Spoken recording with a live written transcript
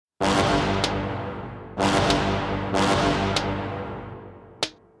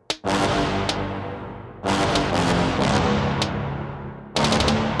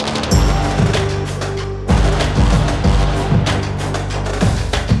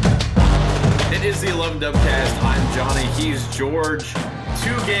the 11 Dubcast. I'm Johnny. He's George. 2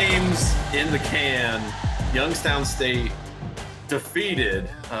 games in the can. Youngstown State defeated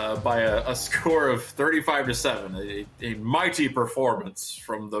by a score of 35-7. A mighty performance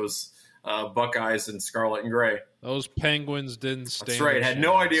from those Buckeyes in scarlet and gray. Those Penguins didn't stand. That's right. Had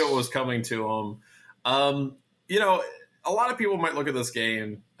no idea what was coming to them. A lot of people might look at this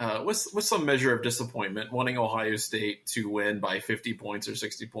game with some measure of disappointment, wanting Ohio State to win by 50 points or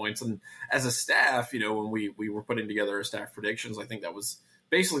 60 points. And as a staff, when we were putting together our staff predictions, I think that was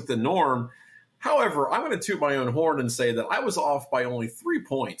basically the norm. However, I'm going to toot my own horn and say that I was off by only 3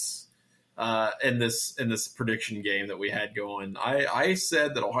 points in this prediction game that we had going. I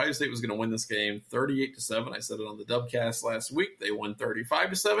said that Ohio State was going to win this game 38-7. I said it on the Dubcast last week. They won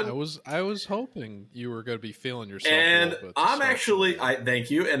 35-7. I was hoping you were going to be feeling yourself. And I'm actually,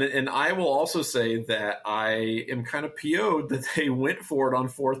 thank you. And I will also say that I am kind of PO'd that they went for it on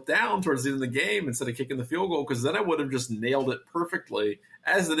 4th down towards the end of the game instead of kicking the field goal, because then I would have just nailed it perfectly.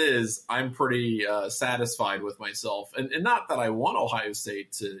 As it is, I'm pretty satisfied with myself, and not that I want Ohio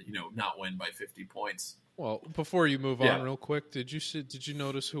State to, not win by 50 points. Well, before you move on, real quick, did you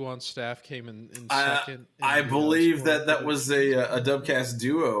notice who on staff came in second? I believe that was a Dubcast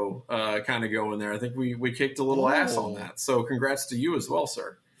duo kind of going there. I think we kicked a little ass on that. So congrats to you as well,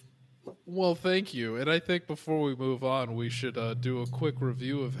 sir. Well, thank you. And I think before we move on, we should do a quick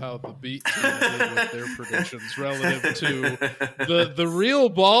review of how the beat team did with their predictions relative to the real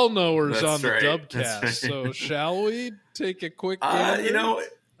ball knowers on the Dubcast. Right. So shall we take a quick gander?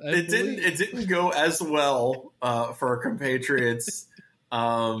 It didn't go as well for our compatriots.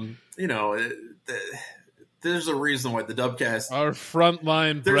 There's a reason why the Dubcast, our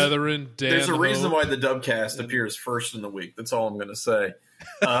frontline brethren, Dan. There's a reason why the Dubcast appears first in the week. That's all I'm going to say.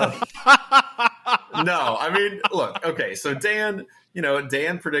 No, I mean, look, okay, so Dan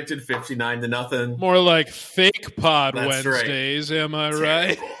predicted 59-0. More like fake pod That's Wednesdays, right. Am I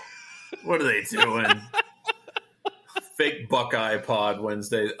right? What are they doing? Fake Buckeye pod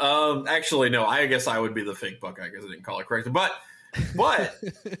Wednesdays. Actually, no, I guess I would be the fake Buckeye because I didn't call it correctly. But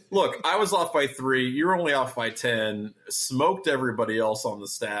look, I was off by 3. You were only off by 10. Smoked everybody else on the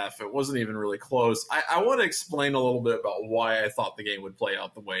staff. It wasn't even really close. I want to explain a little bit about why I thought the game would play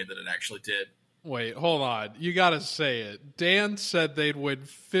out the way that it actually did. Wait, hold on. You got to say it. Dan said they'd win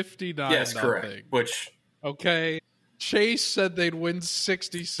 59-0. Yes, correct. Okay. Chase said they'd win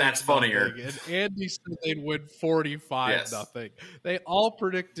 66. That's funnier. And Andy said they'd win 45-0. Yes. They all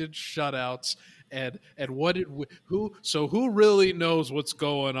predicted shutouts. And what did who really knows what's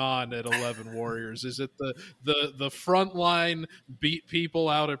going on at 11 Warriors? Is it the frontline beat people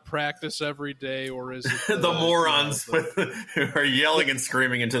out at practice every day, or is it the morons who are yelling and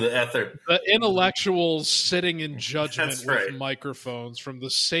screaming into the ether? The intellectuals sitting in judgment with microphones from the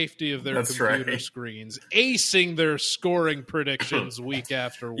safety of their computer screens, acing their scoring predictions week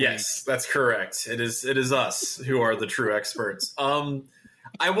after week. Yes, that's correct. It is us who are the true experts.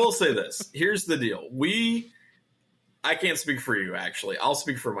 I will say this. Here's the deal. I can't speak for you, actually. I'll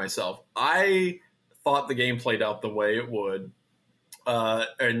speak for myself. I thought the game played out the way it would,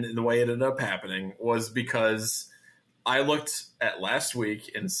 and the way it ended up happening was because I looked at last week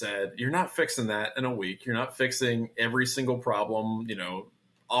and said, you're not fixing that in a week. You're not fixing every single problem,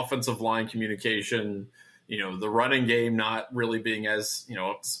 offensive line communication, the running game not really being as,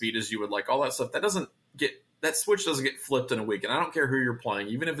 up to speed as you would like, all that stuff. That switch doesn't get flipped in a week. And I don't care who you're playing,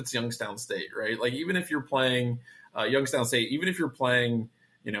 even if it's Youngstown State, right? Like, even if you're playing Youngstown State, even if you're playing,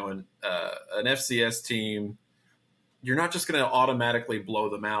 an FCS team, you're not just going to automatically blow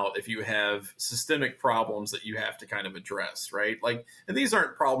them out if you have systemic problems that you have to kind of address, right? Like, and these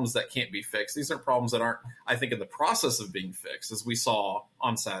aren't problems that can't be fixed. These aren't problems that aren't, I think, in the process of being fixed, as we saw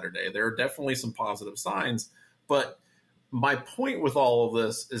on Saturday. There are definitely some positive signs, but my point with all of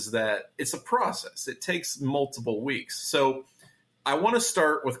this is that it's a process. It takes multiple weeks. So I want to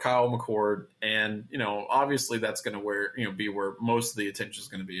start with Kyle McCord, and obviously that's going to be where most of the attention is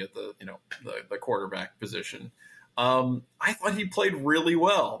going to be at the quarterback position. I thought he played really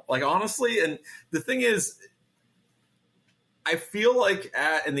well, like, honestly. And the thing is, I feel like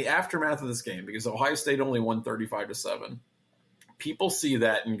in the aftermath of this game, because Ohio State only won 35-7, people see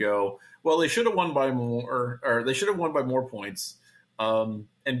that and go, well, they should have won by more, or they should have won by more points. And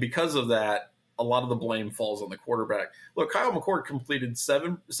because of that, a lot of the blame falls on the quarterback. Look, Kyle McCord completed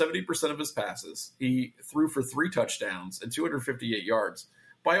 70% of his passes. He threw for 3 touchdowns and 258 yards.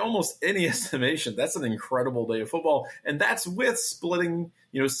 By almost any estimation, that's an incredible day of football. And that's with splitting,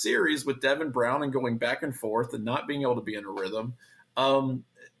 series with Devin Brown and going back and forth and not being able to be in a rhythm.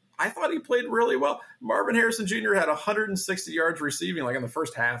 I thought he played really well. Marvin Harrison Jr. had 160 yards receiving, like in the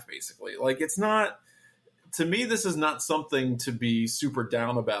first half, basically. Like, it's not, to me, this is not something to be super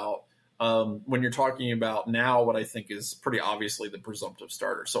down about when you're talking about now what I think is pretty obviously the presumptive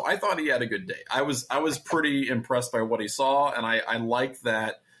starter. So I thought he had a good day. I was pretty impressed by what he saw, and I like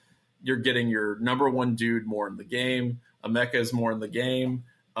that you're getting your number one dude more in the game. Emeka is more in the game.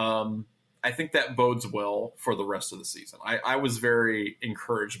 I think that bodes well for the rest of the season. I was very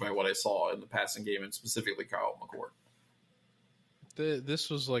encouraged by what I saw in the passing game, and specifically Kyle McCord. This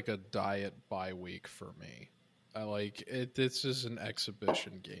was like a diet bye week for me. I like it. This is an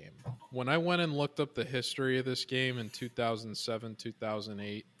exhibition game. When I went and looked up the history of this game in 2007,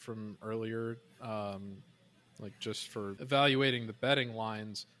 2008 from earlier, like just for evaluating the betting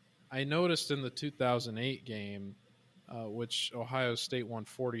lines, I noticed in the 2008 game, which Ohio State won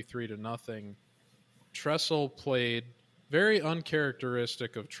 43-0, Tressel played very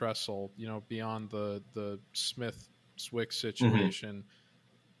uncharacteristic of Tressel, beyond the Smith-Swick situation.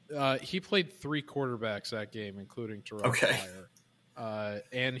 He played 3 quarterbacks that game, including Terrell Pryor.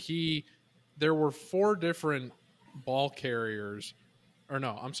 And there were 4 different ball carriers. Or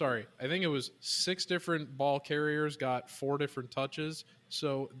no, I'm sorry. I think it was 6 different ball carriers got 4 different touches.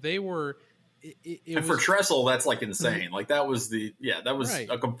 So they were... and for Tressel, that's like insane. Like that was right.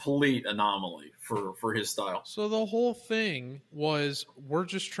 A complete anomaly for his style. So the whole thing was, we're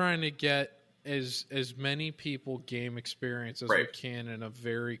just trying to get as many people game experience as we can in a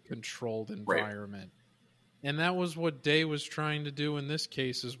very controlled environment. Right. And that was what Day was trying to do in this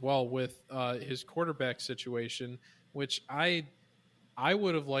case as well with his quarterback situation, which I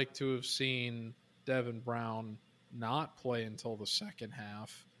would have liked to have seen Devin Brown not play until the second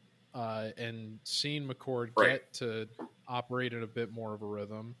half. And seeing McCord get to operate in a bit more of a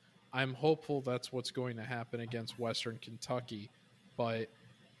rhythm. I'm hopeful that's what's going to happen against Western Kentucky, but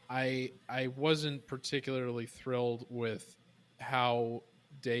I wasn't particularly thrilled with how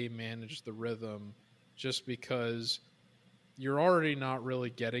Day managed the rhythm, just because you're already not really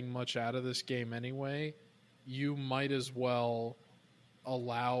getting much out of this game anyway. You might as well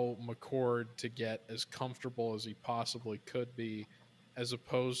allow McCord to get as comfortable as he possibly could be, as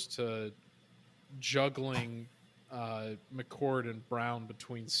opposed to juggling McCord and Brown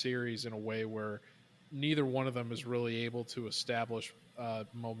between series in a way where neither one of them is really able to establish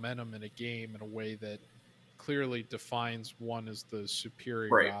momentum in a game in a way that clearly defines one as the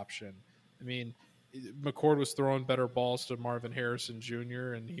superior option. I mean, McCord was throwing better balls to Marvin Harrison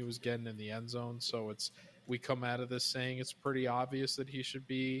Jr. and he was getting in the end zone. So we come out of this saying it's pretty obvious that he should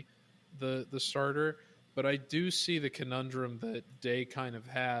be the starter. But I do see the conundrum that Day kind of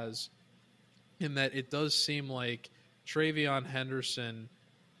has, in that it does seem like Travion Henderson,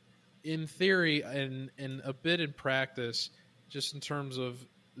 in theory and a bit in practice, just in terms of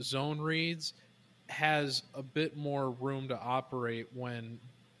zone reads, has a bit more room to operate when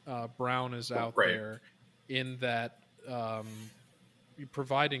Brown is out there, in that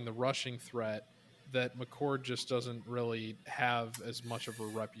providing the rushing threat that McCord just doesn't really have as much of a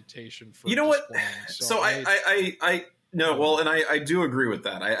reputation for. You know what? So I no, well, and I do agree with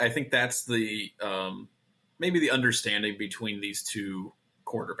that. I think that's the maybe the understanding between these two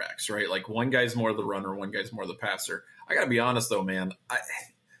quarterbacks, right? Like one guy's more the runner, one guy's more the passer. I got to be honest though, man.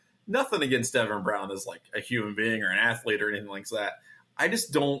 Nothing against Devin Brown as like a human being or an athlete or anything like that. I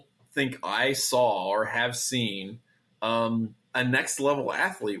just don't think I saw or have seen a next level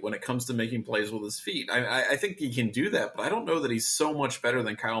athlete when it comes to making plays with his feet. I think he can do that, but I don't know that he's so much better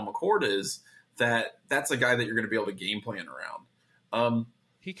than Kyle McCord is that's a guy that you're going to be able to game plan around.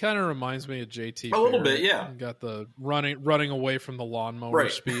 He kind of reminds me of JT. A little bit, yeah. He got the running away from the lawnmower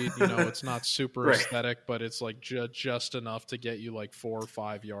speed. It's not super aesthetic, but it's like just enough to get you like 4 or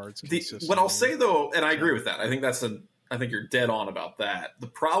 5 yards. What I'll say though, and I agree with that. I think you're dead on about that. The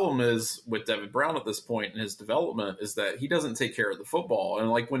problem is with Devin Brown at this point in his development is that he doesn't take care of the football.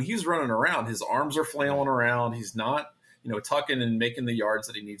 And like when he's running around, his arms are flailing around. He's not, tucking and making the yards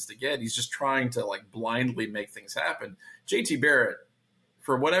that he needs to get. He's just trying to like blindly make things happen. JT Barrett,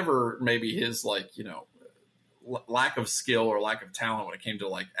 for whatever maybe his lack of skill or lack of talent when it came to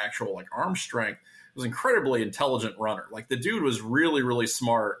like actual like arm strength, was an incredibly intelligent runner. Like the dude was really, really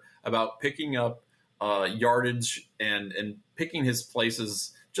smart about picking up yardage and picking his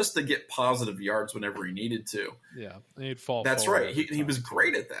places just to get positive yards whenever he needed to. Yeah, and he'd fall. That's right. He was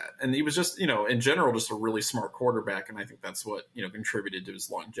great at that, and he was just in general just a really smart quarterback, and I think that's what contributed to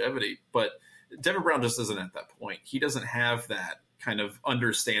his longevity. But Devin Brown just isn't at that point. He doesn't have that kind of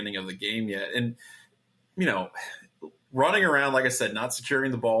understanding of the game yet, and running around, like I said, not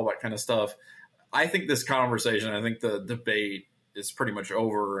securing the ball, that kind of stuff. I think this conversation, I think the debate is pretty much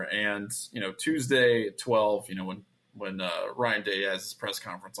over. And, Tuesday at 12, when Ryan Day has his press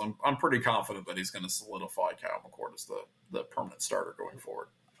conference, I'm pretty confident that he's going to solidify Kyle McCord as the permanent starter going forward.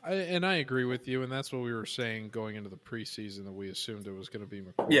 I agree with you, and that's what we were saying going into the preseason, that we assumed it was going to be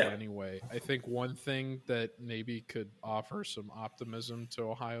McCord anyway. I think one thing that maybe could offer some optimism to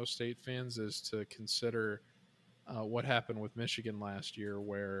Ohio State fans is to consider what happened with Michigan last year,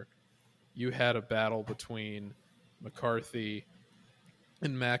 where you had a battle between McCarthy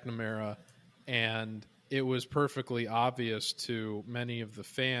and McNamara, and it was perfectly obvious to many of the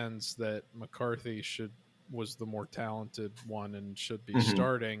fans that McCarthy was the more talented one and should be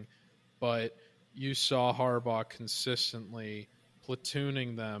starting, but you saw Harbaugh consistently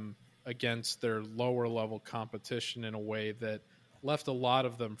platooning them against their lower level competition in a way that left a lot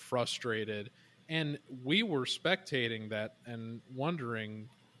of them frustrated. And we were spectating that and wondering,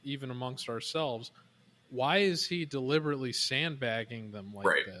 even amongst ourselves, why is he deliberately sandbagging them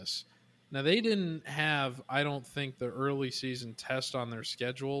like this? Now, they didn't have, I don't think, the early season test on their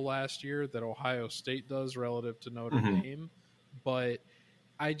schedule last year that Ohio State does relative to Notre Dame. But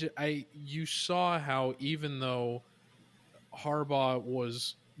you saw how, even though Harbaugh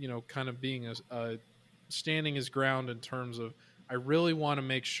was, kind of being standing his ground in terms of, I really want to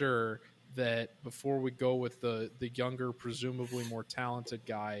make sure that before we go with the younger, presumably more talented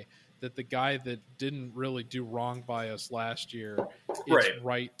guy, that the guy that didn't really do wrong by us last year, it's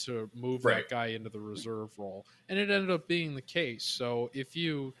right to move that guy into the reserve role. And it ended up being the case. So if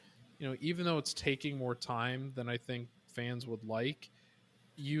even though it's taking more time than I think fans would like,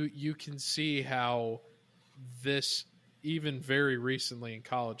 you can see how this, even very recently in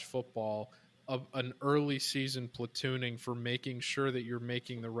college football, an early season platooning for making sure that you're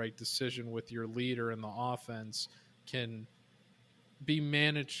making the right decision with your leader in the offense can be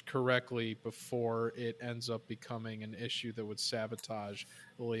managed correctly before it ends up becoming an issue that would sabotage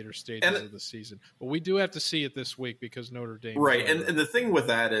the later stages of the season. But we do have to see it this week because Notre Dame. Right. And the thing with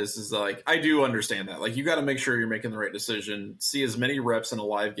that is like, I do understand that. Like, you got to make sure you're making the right decision, see as many reps in a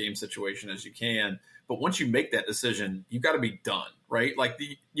live game situation as you can. But once you make that decision, you got to be done, right? Like,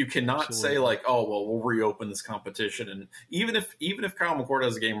 you cannot say like, oh, well, we'll reopen this competition. And even if Kyle McCord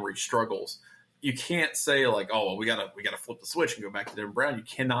has a game where he struggles, you can't say like, oh, well, we gotta flip the switch and go back to Devin Brown. You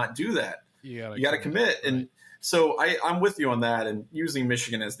cannot do that. You gotta commit. Right. And so I'm with you on that. And using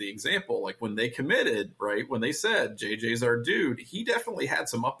Michigan as the example, like when they committed, right, when they said JJ's our dude, he definitely had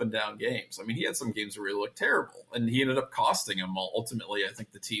some up and down games. I mean, he had some games where he looked terrible, and he ended up costing him ultimately, I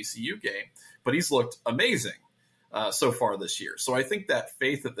think, the TCU game. But he's looked amazing so far this year. So I think that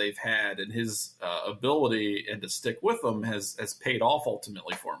faith that they've had in his ability and to stick with them has paid off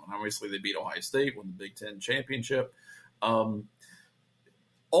ultimately for him. And obviously they beat Ohio State, won the Big Ten championship.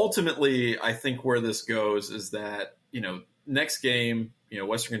 Ultimately, I think where this goes is that, next game,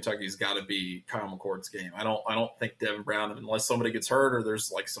 Western Kentucky's got to be Kyle McCord's game. I don't think Devin Brown, unless somebody gets hurt or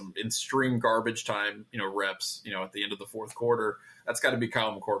there's like some extreme garbage time, reps, at the end of the fourth quarter, that's got to be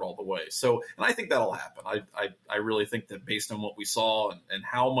Kyle McCord all the way. So, and I think that'll happen. I really think that based on what we saw and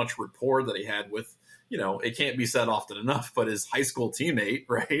how much rapport that he had with, it can't be said often enough, but his high school teammate,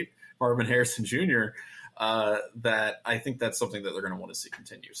 right, Marvin Harrison Jr., that I think that's something that they're going to want to see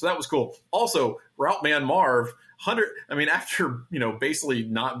continue. So that was cool. Also, Route Man Marv, after, basically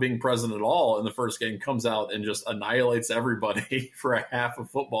not being present at all in the first game, comes out and just annihilates everybody for a half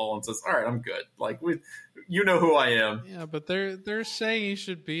of football and says, all right, I'm good. Like, who I am. Yeah, but they're saying he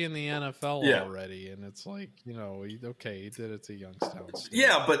should be in the NFL already. And it's like, he did it to Youngstown State.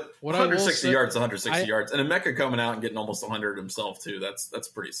 Yeah, but 160 yards, 160 yards. And Emeka coming out and getting almost 100 himself, too. That's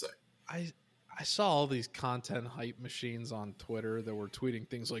pretty sick. I saw all these content hype machines on Twitter that were tweeting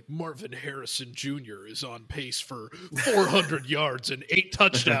things like Marvin Harrison Jr. is on pace for 400 yards and 8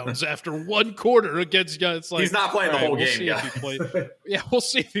 touchdowns after one quarter against you. It's like, he's not playing the whole game. We'll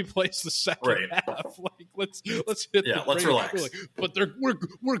see if he plays the second half. Like, let's hit. Yeah, let's relax. But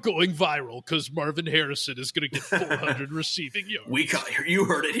we're going viral because Marvin Harrison is going to get 400 receiving yards. You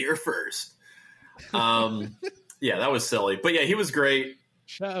heard it here first. Yeah, that was silly, but yeah, he was great.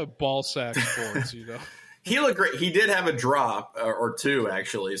 Shout out ball sack sports, He looked great. He did have a drop or two,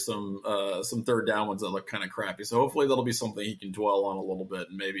 actually, some third down ones that look kind of crappy. So hopefully that'll be something he can dwell on a little bit,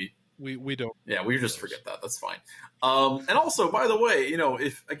 and maybe we don't. Yeah, we just forget that. That's fine. And also, by the way,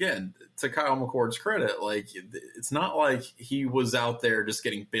 if again, to Kyle McCord's credit, like, it's not like he was out there just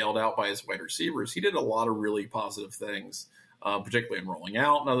getting bailed out by his wide receivers. He did a lot of really positive things. Particularly in rolling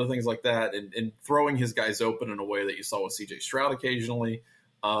out and other things like that, and throwing his guys open in a way that you saw with C.J. Stroud occasionally.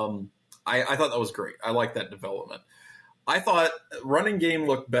 I thought that was great. I like that development. I thought running game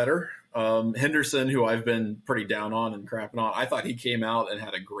looked better. Henderson, who I've been pretty down on and crapping on, I thought he came out and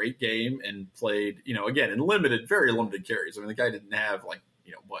had a great game and played, again, in very limited carries. I mean, the guy didn't have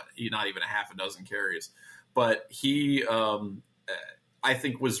not even a half a dozen carries, but he, I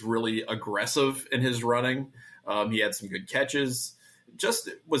think, was really aggressive in his running. He had some good catches. Just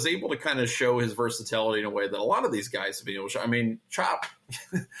was able to kind of show his versatility in a way that a lot of these guys have been able to show. I mean, Chop,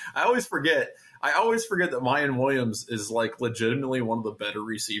 I always forget that Mayan Williams is like legitimately one of the better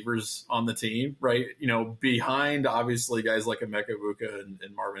receivers on the team, right? Behind obviously guys like Emeka Egbuka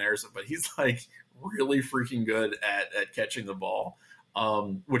and Marvin Harrison, but he's like really freaking good at catching the ball,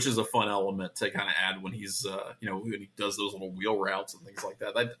 which is a fun element to kind of add when he's, when he does those little wheel routes and things like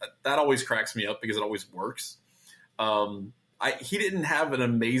that. That always cracks me up because it always works. He didn't have an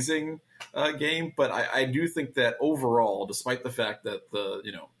amazing game, but I do think that overall, despite the fact that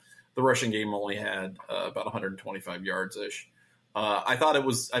the rushing game only had about 125 yards ish, I thought it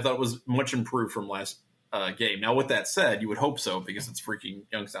was much improved from last game. Now, with that said, you would hope so because it's freaking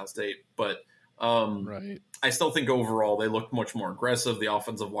Youngstown State, but right. I still think overall they looked much more aggressive. The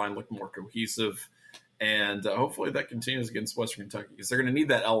offensive line looked more cohesive, and hopefully that continues against Western Kentucky because they're going to need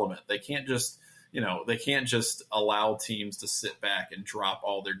that element. They can't just allow teams to sit back and drop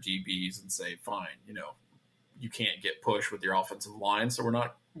all their DBs and say, fine, you can't get pushed with your offensive line, so we're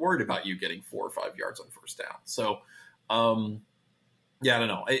not worried about you getting 4 or 5 yards on first down. So, I don't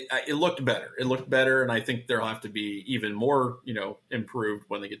know. It looked better. It looked better, and I think there'll have to be even more, improved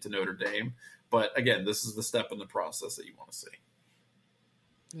when they get to Notre Dame. But again, this is the step in the process that you want to see.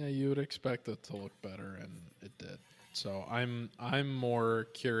 Yeah, you would expect it to look better, and it did. So I'm more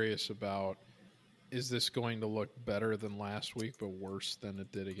curious about, is this going to look better than last week but worse than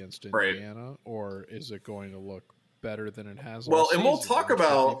it did against Indiana, right? Or is it going to look better than it has well last and we'll season, talk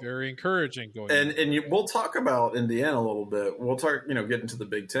about very encouraging going we'll talk about Indiana a little bit. We'll talk get into the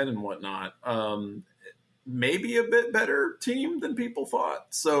Big Ten and whatnot. Maybe a bit better team than people thought.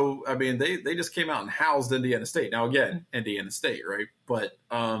 So I mean they just came out and housed Indiana State. Now again, Indiana State, right? But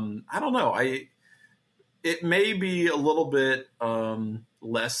I don't know. It may be a little bit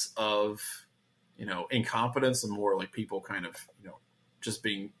less of incompetence and more like people kind of just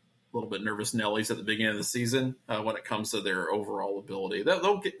being a little bit nervous Nellies at the beginning of the season when it comes to their overall ability.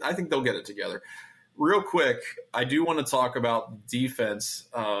 I think they'll get it together. Real quick, I do want to talk about defense.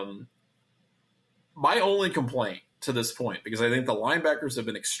 My only complaint to this point, because I think the linebackers have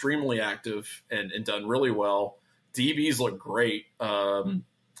been extremely active and done really well. DBs look great.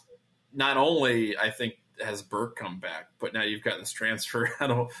 Not only, I think, has Burke come back, but now you've got this transfer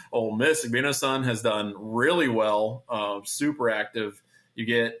out of Ole Miss. Igbinosun has done really well, super active. You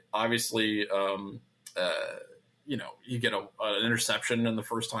get, obviously, you get an interception in the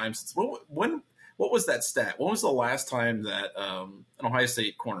first time. What was that stat? When was the last time that an Ohio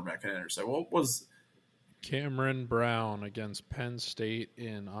State cornerback had an interception? What was Cameron Brown against Penn State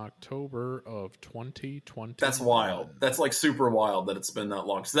in October of 2020? That's wild. That's like super wild that it's been that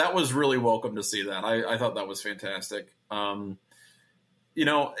long. So that was really welcome to see that. I thought that was fantastic. The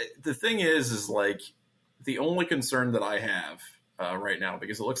thing is like the only concern that I have right now,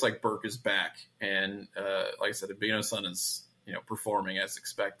 because it looks like Burke is back, and like I said, Igbinosun is performing as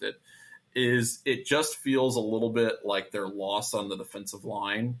expected, is it just feels a little bit like they're lost on the defensive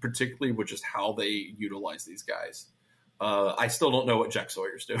line, particularly with just how they utilize these guys. I still don't know what Jack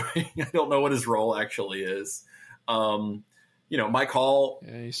Sawyer's doing. I don't know what his role actually is. Mike Hall.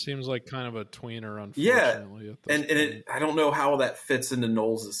 Yeah, he seems like kind of a tweener, unfortunately. Yeah, and I don't know how that fits into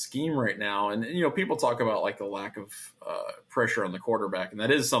Knowles' scheme right now. And people talk about like the lack of pressure on the quarterback, and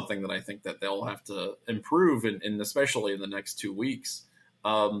that is something that I think that they'll have to improve, and especially in the next 2 weeks.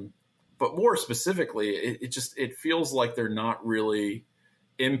 But more specifically, it feels like they're not really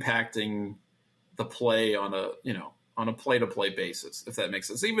impacting the play on a play-to-play basis, if that makes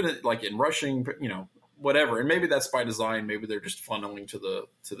sense. Even like in rushing, whatever. And maybe that's by design. Maybe they're just funneling to the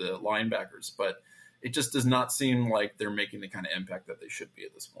linebackers. But it just does not seem like they're making the kind of impact that they should be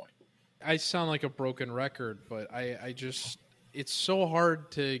at this point. I sound like a broken record, but I just it's so hard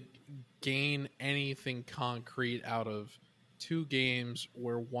to gain anything concrete out of 2 games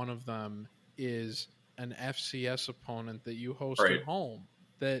where one of them is an FCS opponent that you host right at home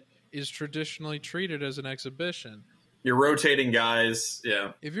that is traditionally treated as an exhibition. You're rotating guys,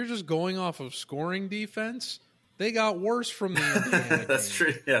 yeah. If you're just going off of scoring defense, they got worse from the Indiana That's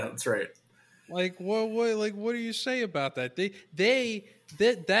game. true. Yeah, that's right. Like what do you say about that?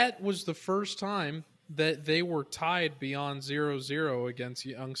 That was the first time that they were tied beyond 0-0 against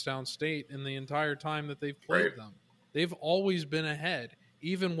Youngstown State in the entire time that they've played right them. They've always been ahead,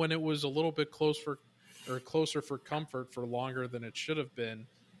 even when it was a little bit close for or closer for comfort for longer than it should have been.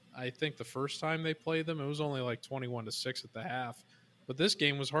 I think the first time they played them, it was only like 21-6 at the half, but this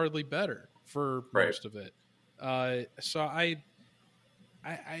game was hardly better for most of it. So I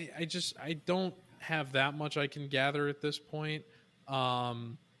don't have that much I can gather at this point.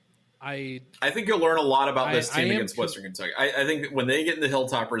 I think you'll learn a lot about this team against Western Kentucky. I think when they get in the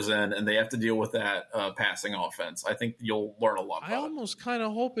Hilltoppers and they have to deal with that passing offense, I think you'll learn a lot about I almost kind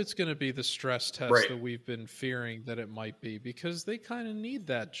of hope it's going to be the stress test that we've been fearing that it might be, because they kind of need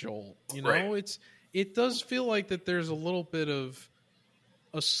that jolt. You know, it does feel like that there's a little bit of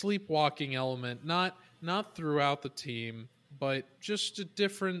a sleepwalking element, not throughout the team, but just at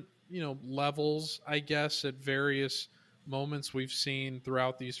different, levels, I guess, at various moments we've seen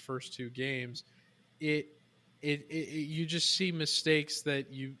throughout these first two games. You just see mistakes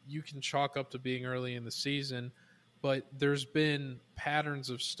that you can chalk up to being early in the season, but there's been patterns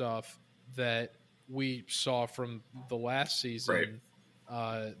of stuff that we saw from the last season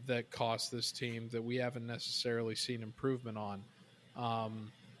that cost this team that we haven't necessarily seen improvement on.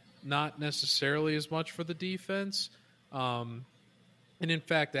 Not necessarily as much for the defense. And in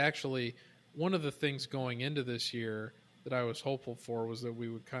fact, actually, one of the things going into this year that I was hopeful for was that we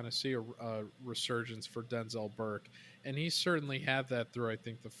would kind of see a resurgence for Denzel Burke. And he certainly had that through, I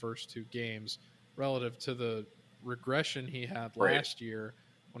think, the first two games relative to the regression he had last year,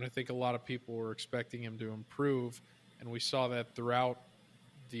 when I think a lot of people were expecting him to improve. And we saw that throughout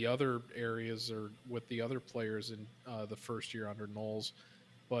the other areas or with the other players in the first year under Knowles.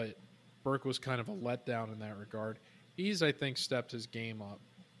 But Burke was kind of a letdown in that regard. He's, I think, stepped his game up.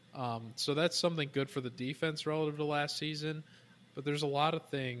 So that's something good for the defense relative to last season. But there's a lot of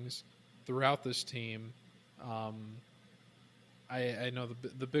things throughout this team. I know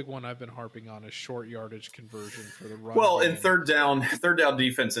the big one I've been harping on is short yardage conversion for the run. Well, and third down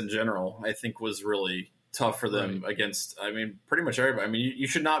defense in general, I think, was really tough for them against, pretty much everybody. You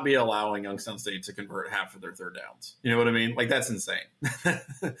should not be allowing Youngstown State to convert half of their third downs. You know what I mean? Like, that's insane.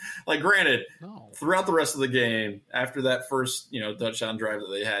 Granted, throughout the rest of the game, after that first, touchdown drive that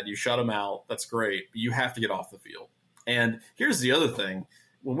they had, you shut them out. That's great. But you have to get off the field. And here's the other thing.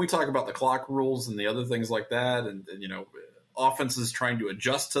 When we talk about the clock rules and the other things like that, and offenses trying to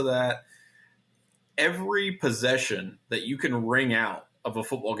adjust to that, every possession that you can wring out of a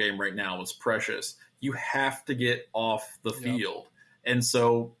football game right now is precious. You have to get off the field. And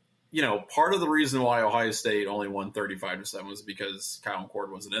so, part of the reason why Ohio State only won 35-7 was because Kyle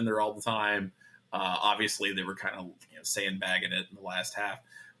McCord wasn't in there all the time. Obviously, they were kind of sandbagging it in the last half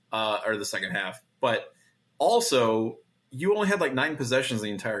or the second half. But also, you only had 9 possessions the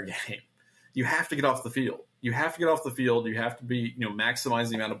entire game. You have to get off the field. You have to get off the field. You have to be, maximize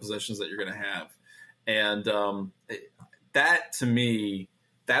the amount of possessions that you're going to have. And that, to me,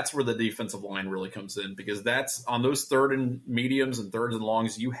 that's where the defensive line really comes in, because that's on those third and mediums and thirds and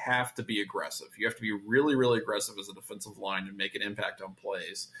longs. You have to be aggressive. You have to be really, really aggressive as a defensive line and make an impact on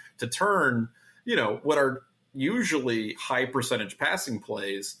plays to turn, what are usually high percentage passing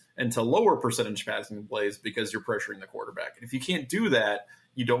plays into lower percentage passing plays because you're pressuring the quarterback. And if you can't do that,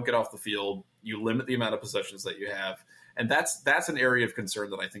 you don't get off the field. You limit the amount of possessions that you have. And that's an area of concern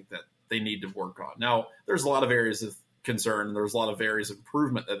that I think that they need to work on. Now, there's a lot of areas of concern, and there's a lot of areas of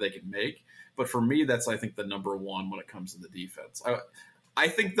improvement that they can make. But for me, that's, I think, the number one when it comes to the defense. I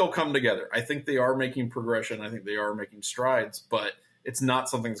think they'll come together. I think they are making progression. I think they are making strides, but it's not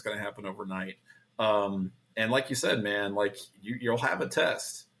something that's going to happen overnight. And like you said, man, you'll have a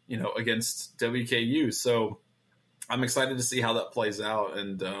test, against WKU. So I'm excited to see how that plays out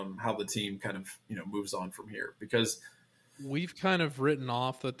and how the team kind of, moves on from here, because we've kind of written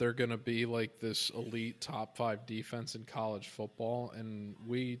off that they're going to be this elite top 5 defense in college football, and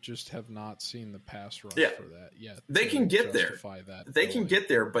we just have not seen the pass rush for that yet. They can get there. They can get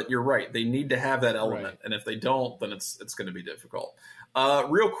there, but you're right. They need to have that element, and if they don't, then it's going to be difficult.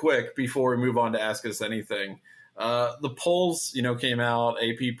 Real quick, before we move on to Ask Us Anything, the polls, came out.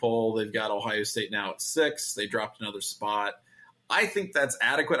 AP poll, they've got Ohio State now at 6. They dropped another spot. I think that's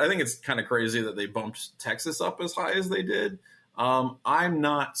adequate. I think it's kind of crazy that they bumped Texas up as high as they did. I'm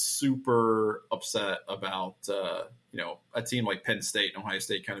not super upset about, a team like Penn State and Ohio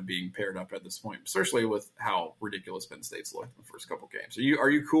State kind of being paired up at this point, especially with how ridiculous Penn State's looked in the first couple games. Are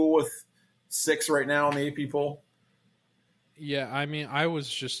you cool with 6 right now on the AP poll? Yeah, I was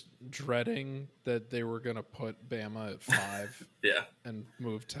just dreading that they were going to put Bama at 5 and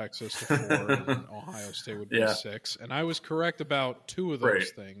move Texas to 4, and Ohio State would be 6. And I was correct about 2 of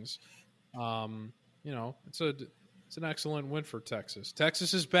those things. It's an excellent win for Texas.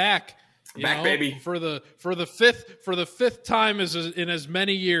 Texas is back. Baby. For the fifth time in as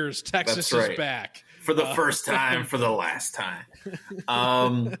many years, Texas is back. for the first time, for the last time.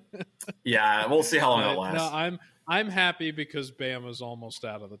 Yeah, we'll see how long it lasts. No, I'm happy because Bama's almost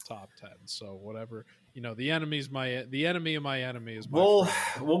out of the top 10. So whatever, the enemy of my enemy is my friend.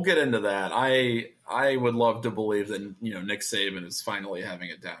 We'll get into that. I would love to believe that Nick Saban is finally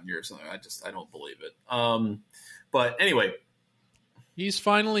having a down year or something. I don't believe it. But anyway, he's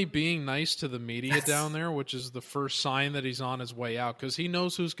finally being nice to the media down there, which is the first sign that he's on his way out because he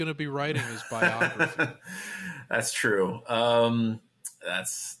knows who's going to be writing his biography. That's true.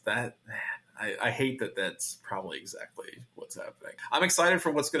 That's that. I hate that. That's probably exactly what's happening. I'm excited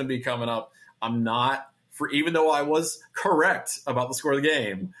for what's going to be coming up. I'm not even though I was correct about the score of the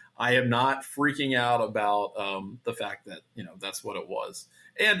game, I am not freaking out about the fact that that's what it was.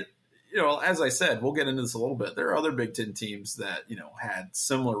 And as I said, we'll get into this a little bit. There are other Big Ten teams that had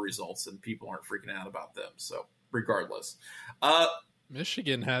similar results, and people aren't freaking out about them. So regardless,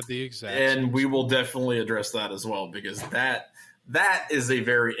 Michigan had the exact, and we will definitely address that as well because that is a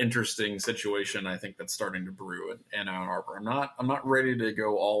very interesting situation. I think that's starting to brew in Ann Arbor. I'm not ready to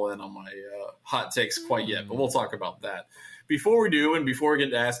go all in on my hot takes quite yet, but we'll talk about that. Before we do, and before we get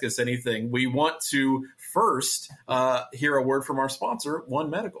to Ask Us Anything, we want to first hear a word from our sponsor, One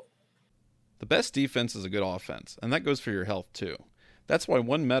Medical. The best defense is a good offense, and that goes for your health too. That's why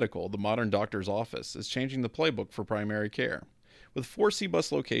One Medical, the modern doctor's office, is changing the playbook for primary care. With 4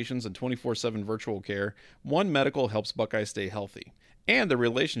 C-Bus locations and 24/7 virtual care, One Medical helps Buckeyes stay healthy. And the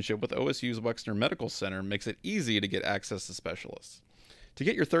relationship with OSU's Wexner Medical Center makes it easy to get access to specialists. To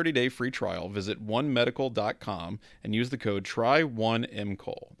get your 30-day free trial, visit onemedical.com and use the code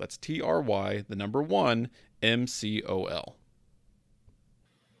TRY1MCOL. That's TRY, the number 1, MCOL.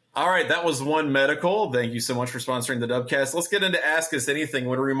 All right, that was One Medical. Thank you so much for sponsoring the Dubcast. Let's get into Ask Us Anything. I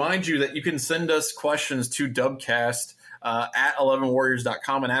want to remind you that you can send us questions to Dubcast at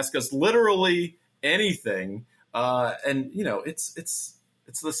 11warriors.com and ask us literally anything. And it's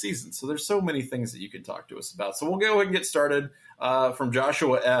the season, so there's so many things that you can talk to us about. So we'll go ahead and get started. From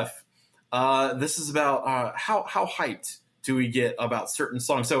Joshua F. This is about how hyped do we get about certain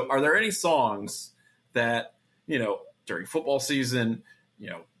songs. So are there any songs that during football season,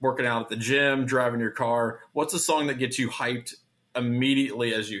 working out at the gym, driving your car, what's a song that gets you hyped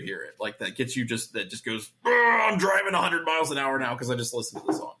immediately as you hear it? Like that gets you that just goes, I'm driving 100 miles an hour now because I just listened to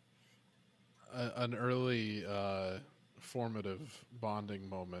the song. An early formative bonding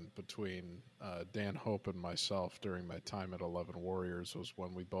moment between Dan Hope and myself during my time at 11 Warriors was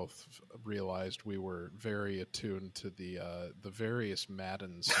when we both realized we were very attuned to the various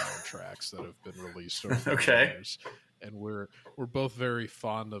Madden soundtracks that have been released over the years. And we're both very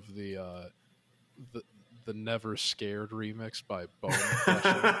fond of the Never Scared remix by Bone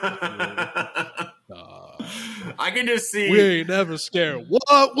Crusher. I can just see. We ain't never scared.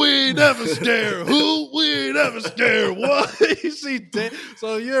 What? We ain't never scared. Who? We ain't never scared. What? You see Dan?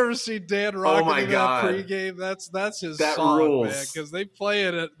 So you ever see Dan rocking in that pregame? That's his song, rules. Man. Because they play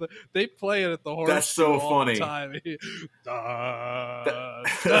it at the horse. That's so funny. Time.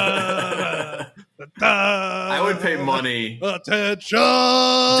 I would pay money. Attention.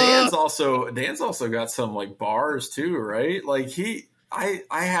 Dan's also got some like bars too, right? Like I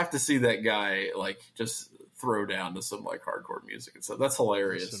have to see that guy like just throw down to some like hardcore music and stuff. That's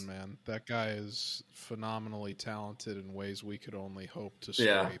hilarious. Listen, man, that guy is phenomenally talented in ways we could only hope to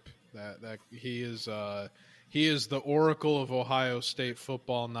scrape. Yeah. That he is the oracle of Ohio State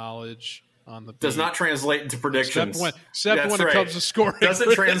football knowledge on the beat. Does not translate into predictions. Except when it comes to scoring.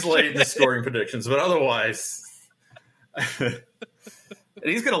 Doesn't translate into scoring predictions, but otherwise. And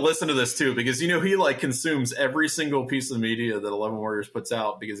he's going to listen to this too because he like consumes every single piece of media that 11 Warriors puts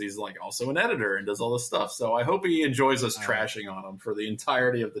out because he's like also an editor and does all this stuff. So I hope he enjoys us trashing on him for the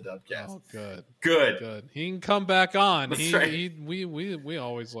entirety of the Dubcast. Oh, good. He can come back on. Right. We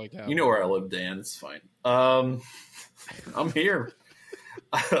always like having. You know where I live, Dan. It's fine. I'm here.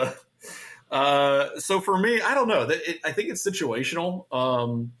 So for me, I don't know. I think it's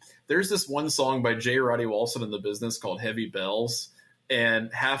situational. There's this one song by J. Roddy Walson in The Business called Heavy Bells.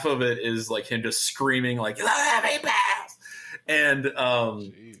 And half of it is like him just screaming like "Heavy Bells," and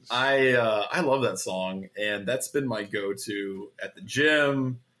I love that song, and that's been my go-to at the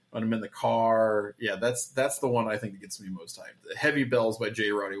gym when I'm in the car. Yeah, that's the one I think that gets me most hyped. The Heavy Bells by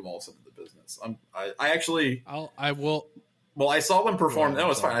J. Roddy Walson in The Business. I will. Well, I saw them perform.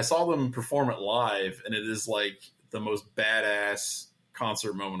 No, it's fine. I saw them perform it live, and it is like the most badass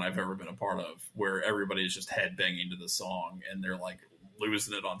concert moment I've ever been a part of, where everybody is just headbanging to the song, and they're like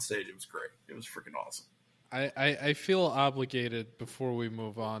losing it on stage. It was great. It was freaking awesome. I feel obligated before we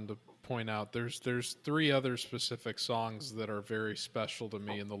move on to point out there's 3 other specific songs that are very special to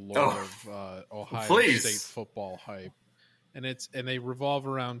me in the lore of Ohio State football hype, and they revolve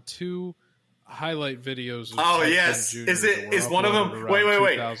around 2 highlight videos. Oh yes, is one of them?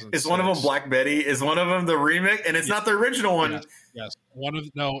 Wait. Is one of them Black Betty? Is one of them the remix? And it's not the original one. Yes.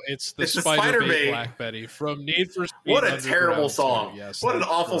 It's the Spider Bait Black Betty from Need for Speed. What a terrible song! Yes, what an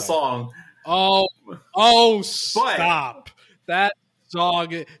awful song! Stop that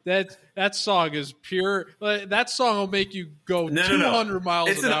song. That song is pure. That song will make you go 200 miles.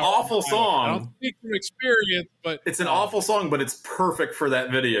 It's an awful song. I don't speak from experience, but it's an awful song. But it's perfect for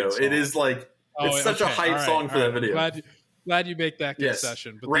that video. It is like it's such a hype song for that video. Glad you make that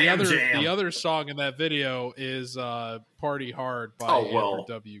concession. But the other song in that video is "Party Hard" by Amber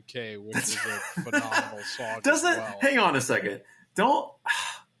WK, which is a phenomenal song. Hang on a second?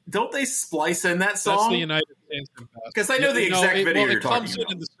 Don't they splice in that song? That's the United States because I know the exact video you're talking about. It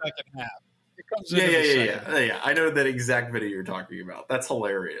comes in the second half. It comes in the second half. Yeah. I know that exact video you're talking about. That's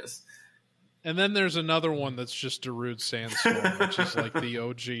hilarious. And then there's another one that's just Darude Sandstorm, which is like the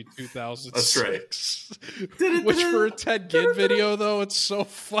OG 2006. That's right. Which for a Ted Ginn video, though, it's so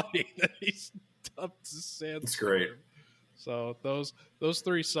funny that he's dubbed to Sandstorm. That's great. So those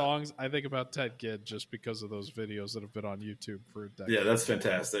 3 songs, I think about Ted Ginn just because of those videos that have been on YouTube for a decade. Yeah, that's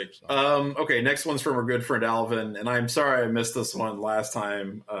fantastic. Okay, next one's from our good friend Alvin, and I'm sorry I missed this one last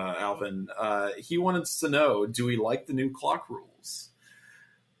time, Alvin. He wanted to know, do we like the new clock rules?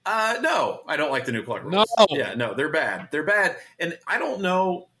 No, I don't like the new clock rules. No. Yeah, no, they're bad. They're bad, and I don't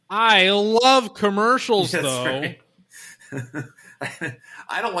know. I love commercials, though. Right.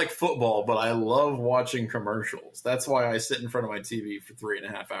 I don't like football, but I love watching commercials. That's why I sit in front of my TV for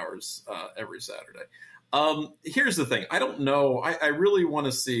 3.5 hours every Saturday. Here's the thing. I don't know. I really want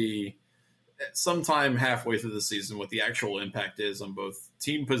to see sometime halfway through the season what the actual impact is on both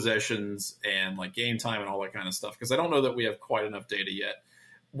team possessions and like game time and all that kind of stuff, because I don't know that we have quite enough data yet.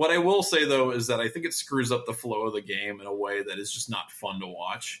 What I will say, though, is that I think it screws up the flow of the game in a way that is just not fun to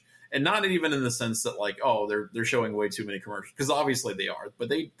watch. And not even in the sense that, like, oh, they're showing way too many commercials, because obviously they are, but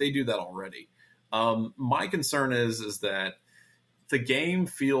they do that already. My concern is that the game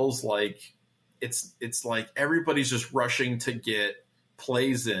feels like it's like everybody's just rushing to get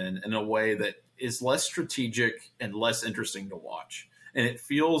plays in a way that is less strategic and less interesting to watch. And it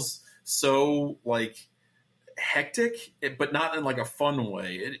feels so like hectic, but not in like a fun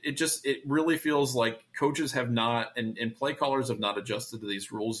way. It really feels like coaches have not and play callers have not adjusted to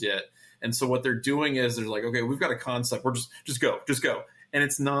these rules yet. And so what they're doing is they're like, okay, we've got a concept. We're just go. And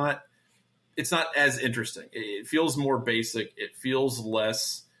it's not as interesting. It feels more basic. It feels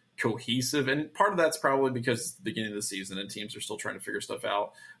less cohesive. And part of that's probably because it's the beginning of the season and teams are still trying to figure stuff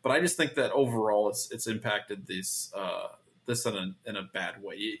out. But I just think that overall it's impacted this in a bad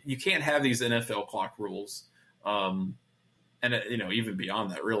way. You can't have these NFL clock rules. And even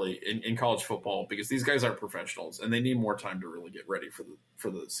beyond that, really, in college football, because these guys aren't professionals and they need more time to really get ready for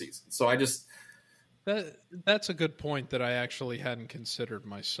the season. So that's a good point that I actually hadn't considered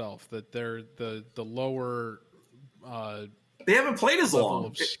myself. That they're the lower they haven't played as long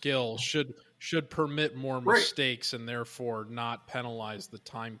of skill should permit more mistakes and therefore not penalize the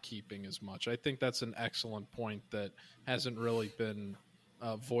timekeeping as much. I think that's an excellent point that hasn't really been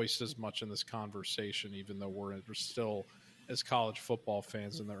voiced as much in this conversation, even though we're still, as college football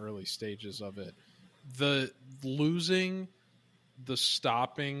fans, in the early stages of it. The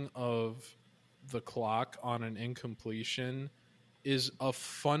stopping of the clock on an incompletion is a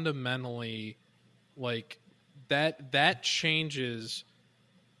fundamentally like that changes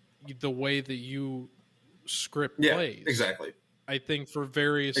the way that you script plays. Exactly. I think for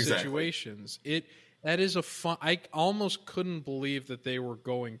various situations, that is a fun. I almost couldn't believe that they were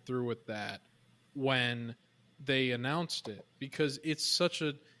going through with that when they announced it, because it's such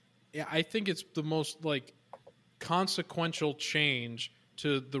a. I think it's the most like consequential change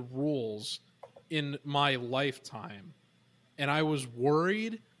to the rules in my lifetime, and I was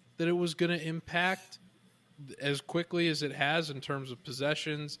worried that it was going to impact as quickly as it has in terms of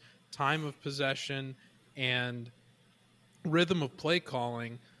possessions, time of possession, and rhythm of play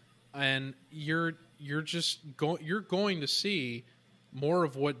calling, and you're going to see more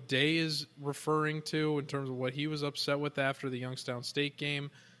of what Day is referring to in terms of what he was upset with after the Youngstown State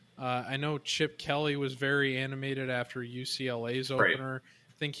game. I know Chip Kelly was very animated after UCLA's opener.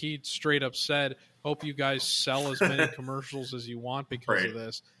 I think he straight up said, "Hope you guys sell as many commercials as you want because of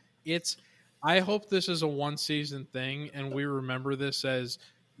this." I hope this is a one-season thing, and we remember this as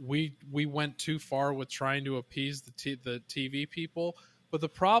we went too far with trying to appease the TV people. But the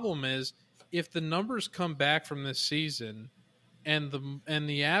problem is, if the numbers come back from this season and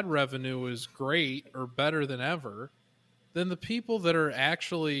the ad revenue is great or better than ever, then the people that are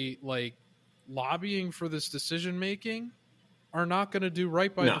actually like lobbying for this decision making are not going to do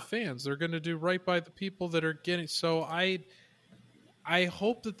right by No. the fans. They're going to do right by the people that are getting. So I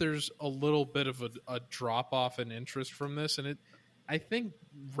hope that there's a little bit of a drop off in interest from this, and I think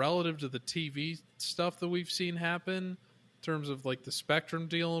relative to the TV stuff that we've seen happen in terms of like the Spectrum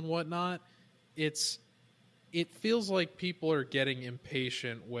deal and whatnot, it feels like people are getting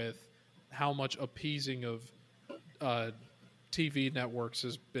impatient with how much appeasing of TV networks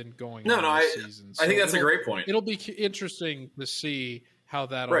has been going on this season. So I think that's a great point. It'll be interesting to see how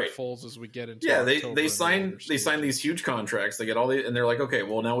that unfolds as we get into they sign these huge contracts. They get all the, and they're like, okay,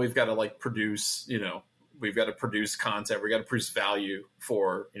 well now we've got to like produce, we've got to produce content. We got to produce value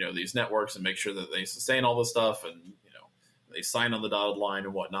for these networks and make sure that they sustain all this stuff, and they sign on the dotted line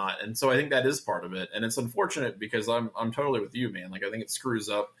and whatnot. And so I think that is part of it, and it's unfortunate because I'm totally with you, man. Like I think it screws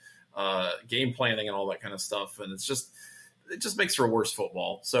up game planning and all that kind of stuff, and it just makes for worse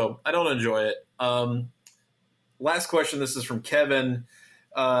football. So I don't enjoy it. Last question. This is from Kevin.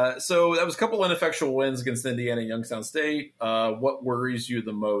 So that was a couple ineffectual wins against Indiana and Youngstown State. What worries you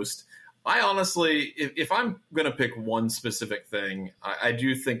the most? I honestly, if I'm going to pick one specific thing, I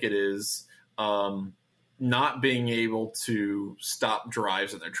do think it is not being able to stop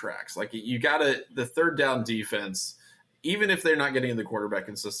drives in their tracks. Like you got to, the third down defense, even if they're not getting the quarterback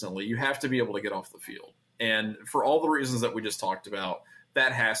consistently, you have to be able to get off the field. And for all the reasons that we just talked about,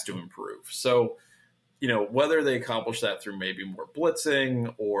 that has to improve. So, whether they accomplish that through maybe more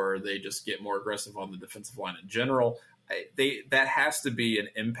blitzing or they just get more aggressive on the defensive line in general, that has to be an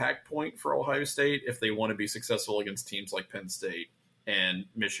impact point for Ohio State if they want to be successful against teams like Penn State and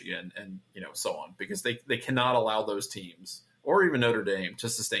Michigan and, so on, because they cannot allow those teams or even Notre Dame to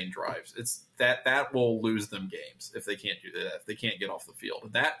sustain drives. It's that will lose them games if they can't do that, if they can't get off the field.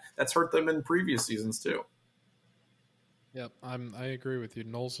 And that's hurt them in previous seasons too. Yep, I agree with you.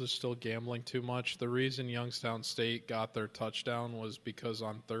 Knowles is still gambling too much. The reason Youngstown State got their touchdown was because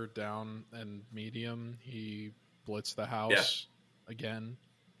on third down and medium, he blitzed the house again,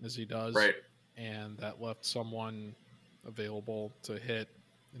 as he does. Right. And that left someone available to hit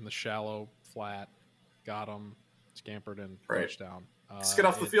in the shallow flat, got him, scampered in, touchdown. Just get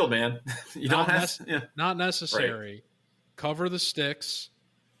off the field, man. You don't have to. Not necessary. Right. Cover the sticks,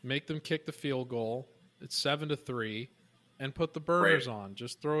 make them kick the field goal. It's 7-3. And put the burners on.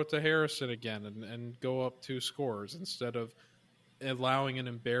 Just throw it to Harrison again and go up 2 scores instead of allowing an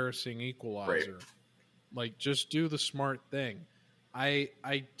embarrassing equalizer. Right. Like, just do the smart thing. I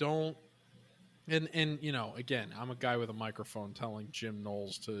don't – and again, I'm a guy with a microphone telling Jim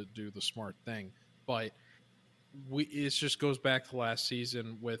Knowles to do the smart thing. But it just goes back to last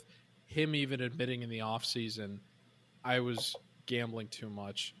season with him even admitting in the offseason, I was gambling too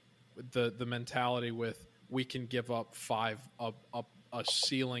much. The mentality with – we can give up a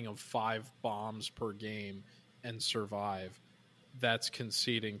ceiling of 5 bombs per game and survive. That's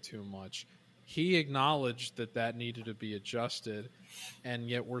conceding too much. He acknowledged that needed to be adjusted, and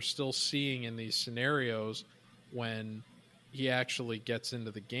yet we're still seeing in these scenarios when he actually gets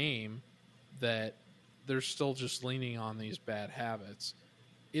into the game that they're still just leaning on these bad habits.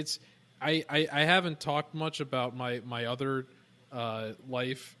 I haven't talked much about my other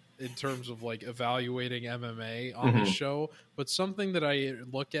life in terms of like evaluating MMA on the show, but something that I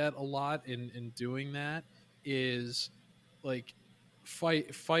look at a lot in doing that is like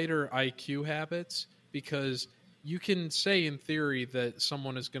fighter IQ habits, because you can say in theory that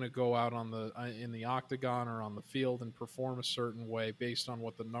someone is going to go out in the octagon or on the field and perform a certain way based on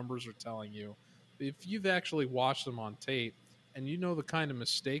what the numbers are telling you. If you've actually watched them on tape and you know the kind of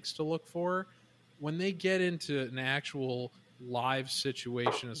mistakes to look for, when they get into an actual live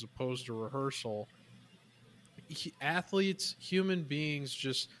situation as opposed to rehearsal, athletes, human beings,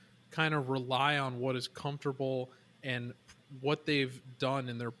 just kind of rely on what is comfortable and what they've done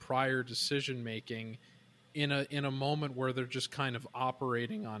in their prior decision making in a moment where they're just kind of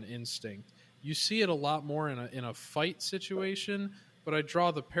operating on instinct. You see it a lot more in a fight situation, but I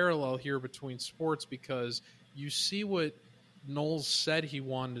draw the parallel here between sports because you see what Knowles said he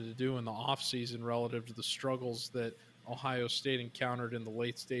wanted to do in the offseason relative to the struggles that Ohio State encountered in the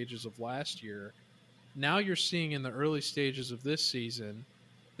late stages of last year. Now you're seeing in the early stages of this season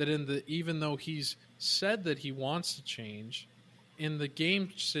that even though he's said that he wants to change, in the game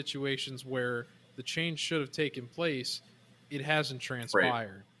situations where the change should have taken place, it hasn't transpired.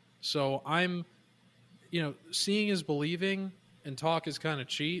 Right. So I'm, seeing is believing and talk is kind of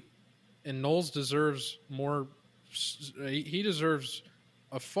cheap, and Knowles deserves more. He deserves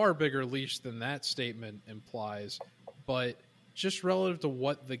a far bigger leash than that statement implies. But just relative to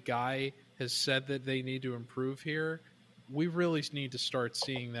what the guy has said that they need to improve here, we really need to start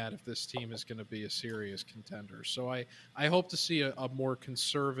seeing that if this team is going to be a serious contender. So I hope to see a more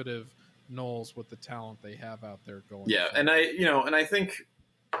conservative Knowles with the talent they have out there going. Yeah, forward. And I think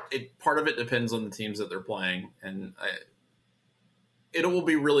part of it depends on the teams that they're playing, and it will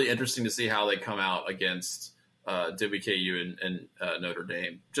be really interesting to see how they come out against WKU and Notre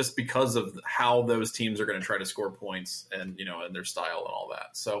Dame, just because of how those teams are going to try to score points and their style and all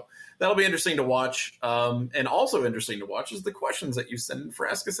that. So that'll be interesting to watch. And also interesting to watch is the questions that you send in for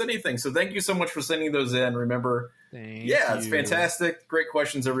Ask Us Anything. So thank you so much for sending those in. Remember, it's fantastic. Great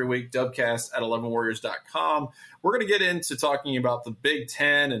questions every week. Dubcast at 11warriors.com. We're going to get into talking about the Big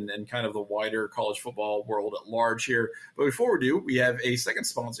Ten and kind of the wider college football world at large here. But before we do, we have a second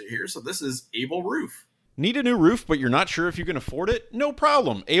sponsor here. So this is Able Roof. Need a new roof, but you're not sure if you can afford it? No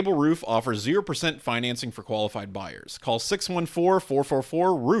problem. Able Roof offers 0% financing for qualified buyers. Call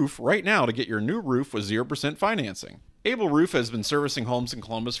 614-444-ROOF right now to get your new roof with 0% financing. Able Roof has been servicing homes in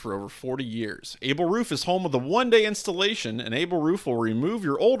Columbus for over 40 years. Able Roof is home of the one-day installation, and Able Roof will remove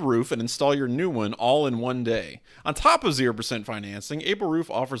your old roof and install your new one all in one day. On top of 0% financing, Able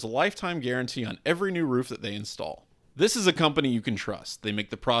Roof offers a lifetime guarantee on every new roof that they install. This is a company you can trust. They make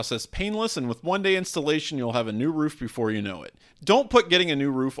the process painless, and with one-day installation, you'll have a new roof before you know it. Don't put getting a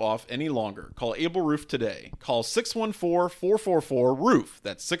new roof off any longer. Call Able Roof today. Call 614-444-ROOF.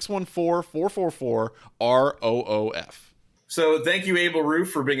 That's 614-444-ROOF. So thank you, Able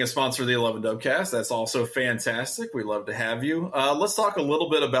Roof, for being a sponsor of the 11 Dubcast. That's also fantastic. We love to have you. Let's talk a little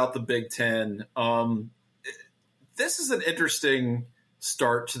bit about the Big Ten. This is an interesting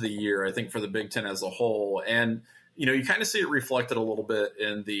start to the year, I think, for the Big Ten as a whole. And you kind of see it reflected a little bit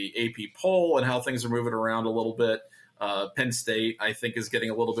in the AP poll and how things are moving around a little bit. Penn State, I think, is getting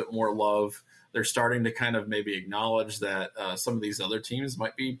a little bit more love. They're starting to kind of maybe acknowledge that some of these other teams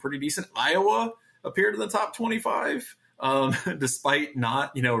might be pretty decent. Iowa appeared in the top 25, despite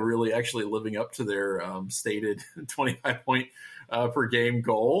not, really actually living up to their stated 25-point per game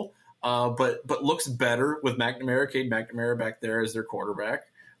goal. But looks better with McNamara, Cade McNamara back there as their quarterback.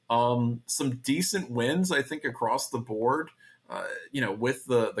 Some decent wins, I think, across the board, with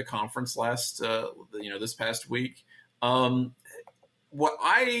the conference this past week. What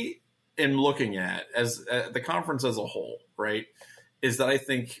I am looking at as the conference as a whole, right, is that I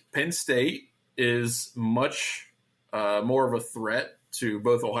think Penn State is much more of a threat to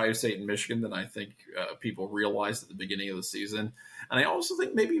both Ohio State and Michigan than I think people realized at the beginning of the season. And I also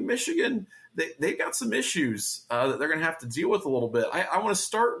think maybe Michigan, they've got some issues that they're going to have to deal with a little bit. I want to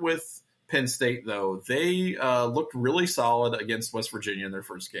start with Penn State, though. They looked really solid against West Virginia in their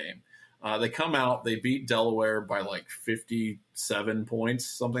first game. They come out, they beat Delaware by like 57 points,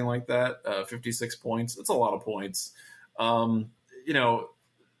 something like that, 56 points. That's a lot of points.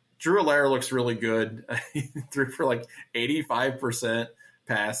 Drew Allaire looks really good. He threw for like 85%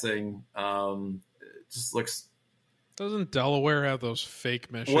 passing. Just looks. Doesn't Delaware have those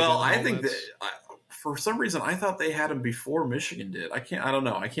fake Michigan? Well, I helmets? think that for some reason I thought they had them before Michigan did. I don't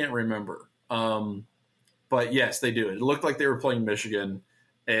know. I can't remember. But yes, they do. It looked like they were playing Michigan,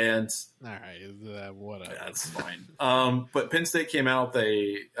 and all right, whatever. That's fine. But Penn State came out.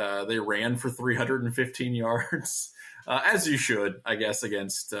 They ran for 315 yards. As you should, I guess,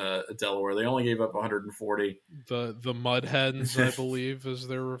 against Delaware. They only gave up 140. The Mud Hens, I believe, as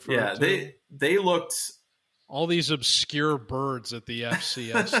they're referred to. Yeah, they looked. All these obscure birds at the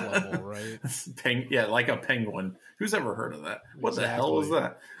FCS level, right? Like a penguin. Who's ever heard of that? What the hell is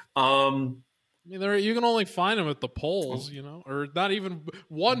that? You can only find them at the polls, or not even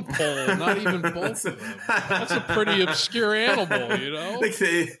one poll, not even both of them. That's a pretty obscure animal,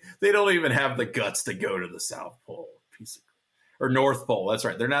 They don't even have the guts to go to the South Pole. Or North Pole. That's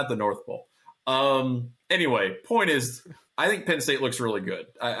right. They're not the North Pole. Anyway, point is, I think Penn State looks really good.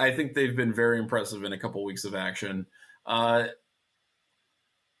 I think they've been very impressive in a couple weeks of action. The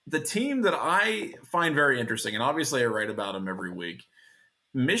team that I find very interesting, and obviously I write about them every week,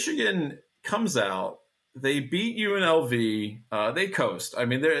 Michigan comes out. They beat UNLV. They coast. I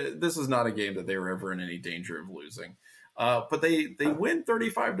mean, this is not a game that they were ever in any danger of losing. But they win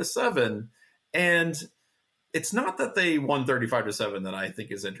 35-7, and it's not that they won 35-7 that I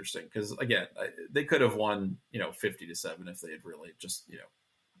think is interesting, because again, they could have won 50-7 if they had really just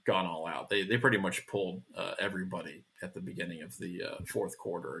gone all out. They pretty much pulled everybody at the beginning of the fourth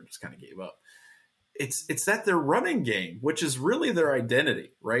quarter and just kind of gave up. It's that their running game, which is really their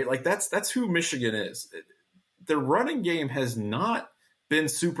identity, right? Like that's who Michigan is. Their running game has not been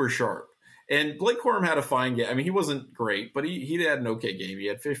super sharp. And Blake Corum had a fine game. I mean, he wasn't great, but he had an okay game. He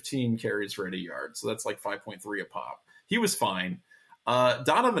had 15 carries for 80 yards, so that's like 5.3 a pop. he was fine.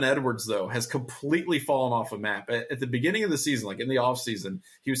 Donovan Edwards, though, has completely fallen off a map. At the beginning of the season, like in the offseason,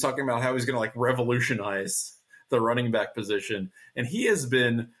 he was talking about how he's going to like revolutionize the running back position, and he has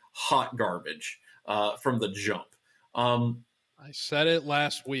been hot garbage from the jump. I said it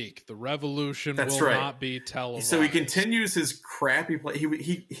last week. The revolution will not be televised. So he continues his crappy play.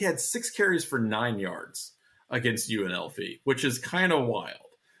 He had 6 carries for 9 yards against UNLV, which is kind of wild.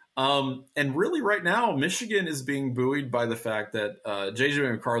 And really right now, Michigan is being buoyed by the fact that J.J.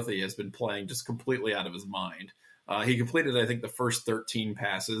 McCarthy has been playing just completely out of his mind. He completed, I think, the first 13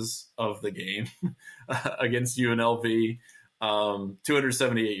 passes of the game against UNLV.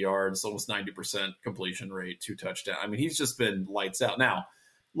 278 yards, almost 90% completion rate, 2 touchdowns. I mean, he's just been lights out. Now,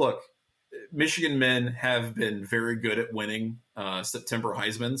 look, Michigan men have been very good at winning September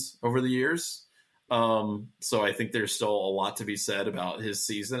Heismans over the years. So I think there's still a lot to be said about his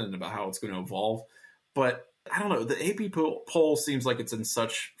season and about how it's going to evolve. But I don't know. The AP poll seems like it's in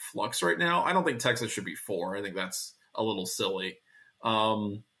such flux right now. I don't think Texas should be 4. I think that's a little silly.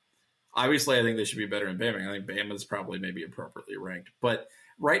 Obviously, I think they should be better in Bama. I think Bama is probably maybe appropriately ranked. But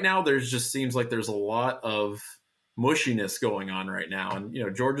right now, there's just seems like there's a lot of mushiness going on right now. And,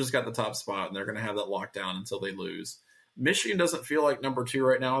 Georgia's got the top spot, and they're going to have that lockdown until they lose. Michigan doesn't feel like number 2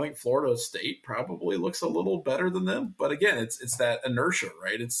 right now. I think Florida State probably looks a little better than them. But again, it's that inertia,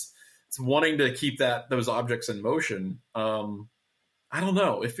 right? It's wanting to keep those objects in motion. I don't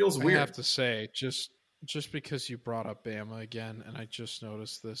know. It feels weird. I have to say, just because you brought up Bama again, and I just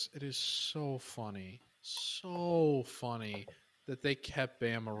noticed this, it is so funny that they kept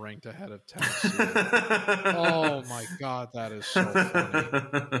Bama ranked ahead of Tennessee. Oh my God, that is so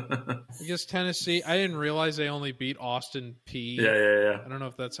funny. Because Tennessee, I didn't realize they only beat Austin P. Yeah. I don't know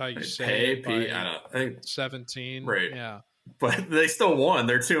if that's how you say it. P. I think 17. Right. Yeah. But they still won.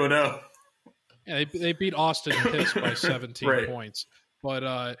 They're 2-0. Yeah, they beat Austin Piss by 17 points. But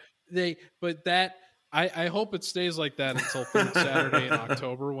I hope it stays like that until third Saturday in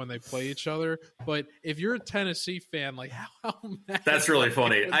October when they play each other. But if you're a Tennessee fan, like how mad that's really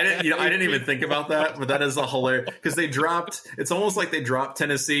funny. I didn't even think about that, but that is a hilarious because they dropped. It's almost like they dropped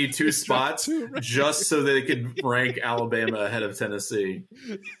Tennessee 2 spots just so they could rank Alabama ahead of Tennessee.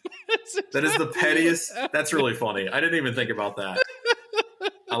 That is the pettiest. That's really funny. I didn't even think about that.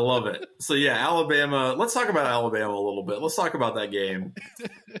 I love it. So yeah, Alabama. Let's talk about Alabama a little bit. Let's talk about that game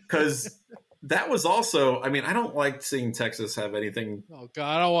because. That was also, I mean, I don't like seeing Texas have anything. Oh,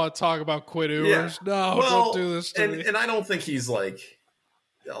 God, I don't want to talk about Quinn Ewers. Yeah. No, don't do this to me. And I don't think he's like,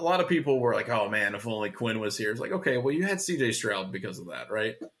 a lot of people were like, oh, man, if only Quinn was here. It's like, okay, well, you had C.J. Stroud because of that,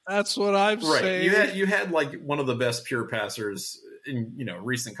 right? That's what I'm saying. You had like one of the best pure passers in,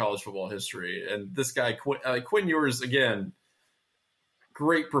 recent college football history. And this guy, Quinn Ewers, again,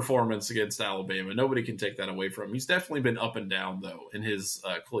 great performance against Alabama. Nobody can take that away from him. He's definitely been up and down, though, in his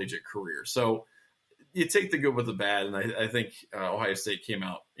collegiate career. So you take the good with the bad, and I think Ohio State came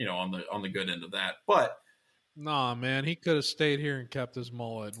out, on the good end of that. But nah, man, he could have stayed here and kept his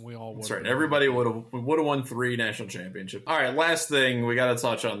mullet, and we all would. That's right. Everybody would have won 3 national championships. All right, last thing we got to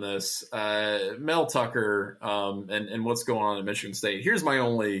touch on this: Mel Tucker and what's going on at Michigan State. Here's my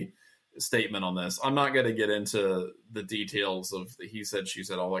only statement on this. I'm not going to get into the details of the he said, she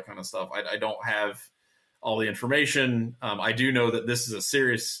said, all that kind of stuff. I don't have all the information. I do know that this is a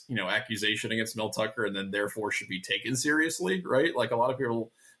serious, accusation against Mel Tucker and then therefore should be taken seriously, right? Like a lot of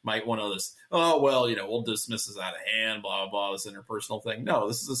people might want to this, oh, well, we'll dismiss this out of hand, blah, blah, this interpersonal thing. No,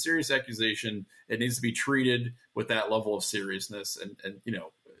 this is a serious accusation. It needs to be treated with that level of seriousness and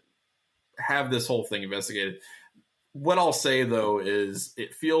have this whole thing investigated. What I'll say, though, is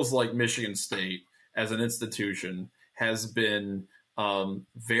it feels like Michigan State as an institution has been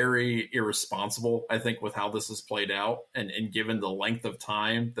very irresponsible, I think, with how this has played out and given the length of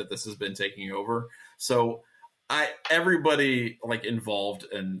time that this has been taking over. So everybody like involved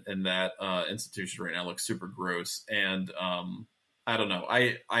in that institution right now looks super gross. And I don't know.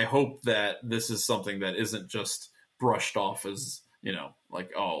 I hope that this is something that isn't just brushed off as,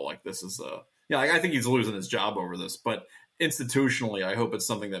 this is I think he's losing his job over this, but institutionally, I hope it's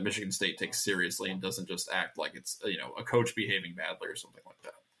something that Michigan State takes seriously and doesn't just act like it's, a coach behaving badly or something like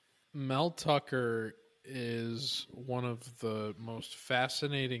that. Mel Tucker is one of the most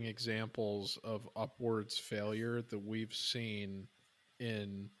fascinating examples of upwards failure that we've seen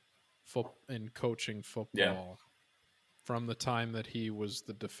in coaching football from the time that he was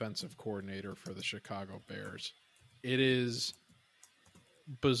the defensive coordinator for the Chicago Bears. It is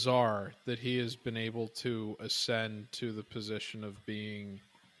bizarre that he has been able to ascend to the position of being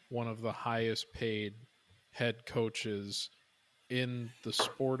one of the highest paid head coaches in the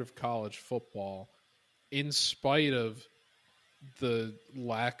sport of college football in spite of the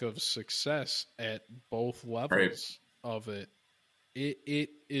lack of success at both levels of it, it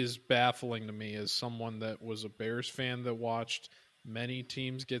is baffling to me as someone that was a Bears fan that watched many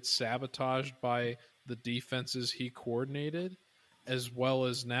teams get sabotaged by the defenses he coordinated, as well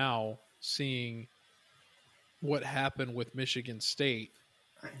as now seeing what happened with Michigan State,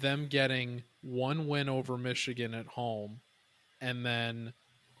 them getting one win over Michigan at home, and then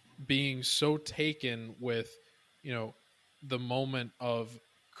being so taken with, the moment of,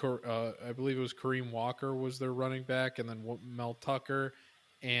 I believe it was Kareem Walker was their running back, and then Mel Tucker,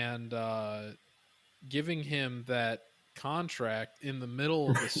 and giving him that contract in the middle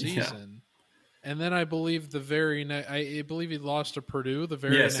of the season. And then I believe I believe he lost to Purdue the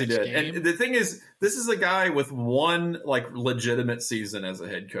very next game. Yes, he did. And the thing is, this is a guy with one legitimate season as a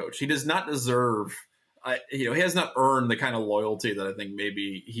head coach. He does not deserve, he has not earned the kind of loyalty that I think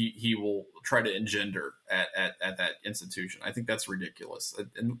maybe he will try to engender at that institution. I think that's ridiculous.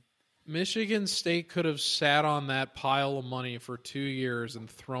 And Michigan State could have sat on that pile of money for 2 years and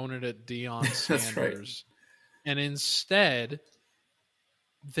thrown it at Deion Sanders. That's right. And instead,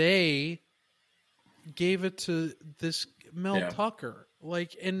 they gave it to this Mel Tucker.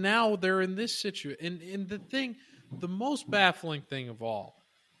 And now they're in this situation. And the most baffling thing of all,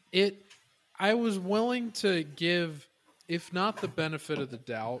 I was willing to give, if not the benefit of the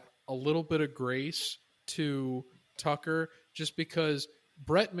doubt, a little bit of grace to Tucker, just because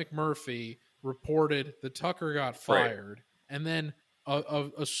Brett McMurphy reported that Tucker got fired, and then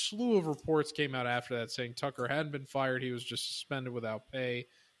a slew of reports came out after that saying Tucker hadn't been fired, he was just suspended without pay.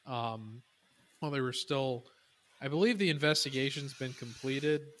 They were still, I believe the investigation's been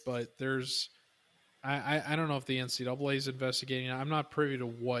completed, but I don't know if the NCAA is investigating. I'm not privy to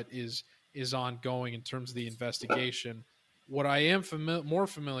what is ongoing in terms of the investigation. What I am more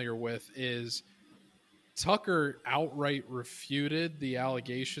familiar with is Tucker outright refuted the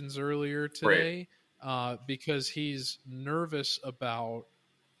allegations earlier today, because he's nervous about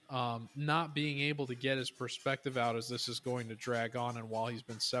not being able to get his perspective out as this is going to drag on and while he's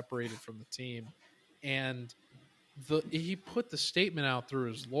been separated from the team. And he put the statement out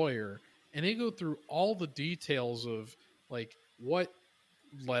through his lawyer, and they go through all the details of what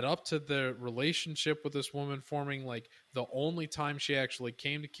led up to the relationship with this woman forming, the only time she actually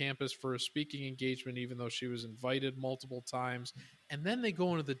came to campus for a speaking engagement, even though she was invited multiple times. And then they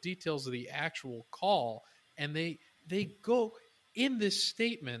go into the details of the actual call, and they go in this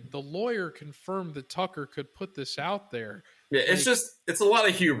statement. The lawyer confirmed that Tucker could put this out there. Yeah, it's a lot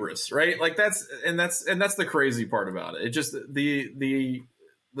of hubris, right? That's the crazy part about it. It just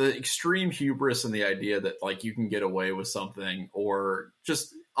the extreme hubris and the idea that you can get away with something, or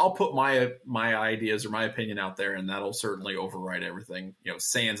just I'll put my ideas or my opinion out there and that'll certainly override everything.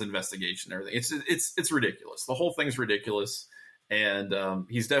 Sans investigation, and everything. It's ridiculous. The whole thing's ridiculous, and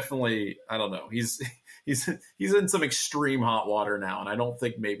he's definitely, I don't know. He's in some extreme hot water now, and I don't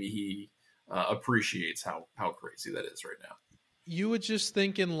think maybe he appreciates how crazy that is right now. You would just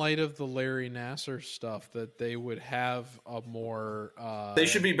think, in light of the Larry Nassar stuff, that they would have a more... They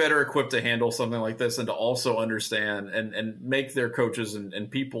should be better equipped to handle something like this, and to also understand and make their coaches and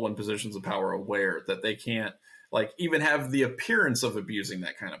people in positions of power aware that they can't even have the appearance of abusing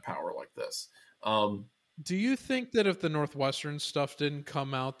that kind of power like this. Do you think that if the Northwestern stuff didn't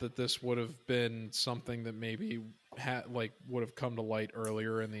come out, that this would have been something that maybe would have come to light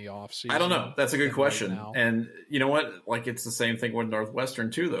earlier in the offseason? I don't know. That's a good question. Right, and you know what? It's the same thing with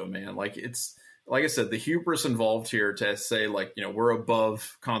Northwestern too, though, man. It's like I said, the hubris involved here to say we're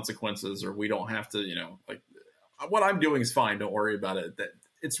above consequences, or we don't have to, what I'm doing is fine. Don't worry about it. That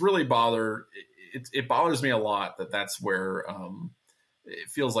it's really it bothers me a lot that's where it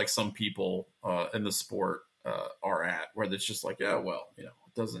feels like some people in the sport are at, where it's just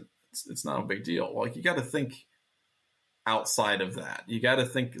it's not a big deal. You got to think outside of that. You got to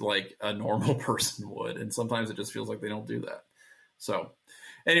think like a normal person would, and sometimes it just feels like they don't do that. So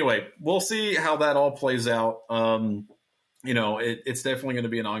anyway, we'll see how that all plays out. It's definitely going to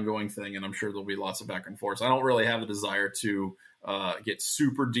be an ongoing thing, and I'm sure there'll be lots of back and forth. I don't really have a desire to get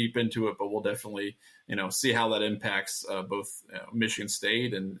super deep into it, but we'll definitely see how that impacts both Michigan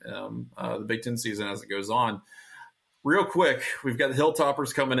State and the Big Ten season as it goes on. Real quick, we've got the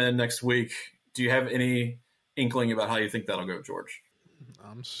Hilltoppers coming in next week. Do you have any inkling about how you think that'll go, George?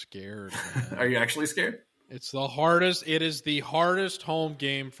 I'm scared, man. Are you actually scared? It's the hardest. It is the hardest home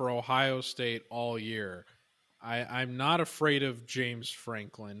game for Ohio State all year. I'm not afraid of James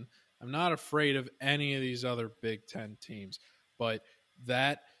Franklin. I'm not afraid of any of these other Big Ten teams. But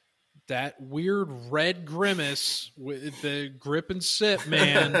that that weird red grimace with the grip and sit,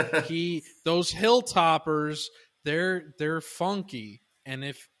 man. Those Hilltoppers, they're funky. And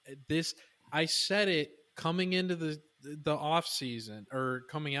if this, I said it coming into the off season or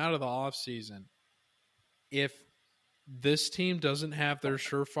coming out of the off season, if this team doesn't have their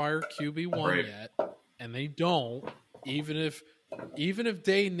surefire QB1 yet, and they don't, even if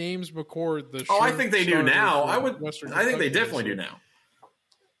Day names McCord the I think they do now. I think they definitely do now.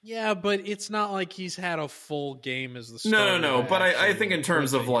 Yeah, but it's not like he's had a full game as the starter. No. But I think in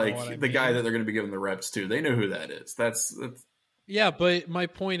terms of like the guy that they're going to be giving the reps to, they know who that is. That's Yeah, but my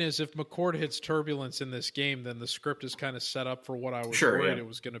point is, if McCord hits turbulence in this game, then the script is kind of set up for what I was worried it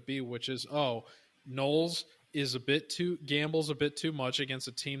was going to be, which is, Knowles is gambles a bit too much against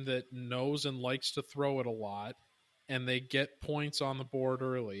a team that knows and likes to throw it a lot, and they get points on the board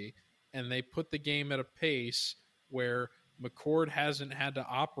early, and they put the game at a pace where McCord hasn't had to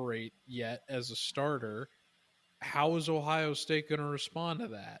operate yet as a starter. How is Ohio State going to respond to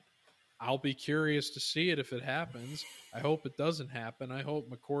that? I'll be curious to see it if it happens. I hope it doesn't happen. I hope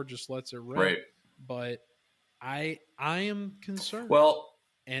McCord just lets it rip. Right. But I am concerned. Well,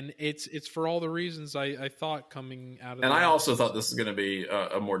 and it's for all the reasons I thought coming out of. And I also thought this was going to be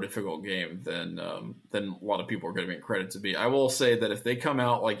a more difficult game than a lot of people are going to give credit to be. I will say that if they come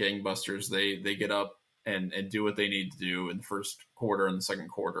out like gangbusters, they get up and do what they need to do in the first quarter and the second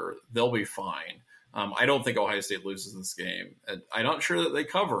quarter, they'll be fine. I don't think Ohio State loses this game. I'm not sure that they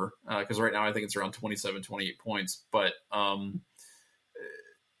cover because right now I think it's around 27, 28 points. But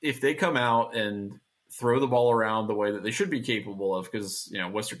if they come out and throw the ball around the way that they should be capable of, because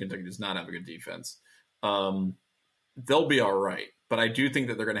Western Kentucky does not have a good defense, they'll be all right. But I do think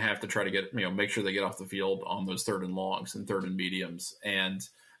that they're going to have to try to get make sure they get off the field on those third and longs and third and mediums, and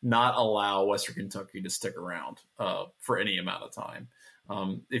not allow Western Kentucky to stick around for any amount of time.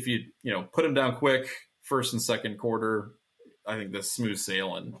 If you put them down quick first and second quarter, I think that's smooth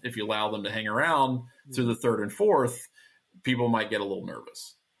sailing. If you allow them to hang around through the third and fourth, people might get a little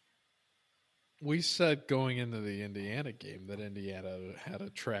nervous. We said going into the Indiana game that Indiana had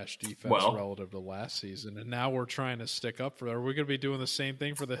a trash defense relative to last season, and now we're trying to stick up for that. Are we going to be doing the same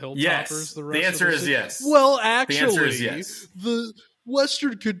thing for the Hilltoppers? Yes. The rest the answer of the is season? yes. Well, actually, the answer is yes. The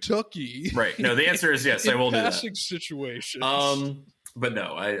Western Kentucky, right? No, the answer is yes. I will do that. Passing situations. But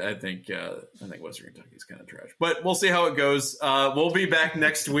no, I think Western Kentucky is kind of trash. But we'll see how it goes. We'll be back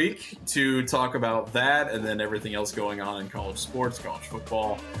next week to talk about that and then everything else going on in college sports, college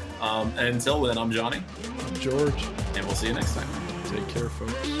football. Until then, I'm Johnny. I'm George. And we'll see you next time. Take care,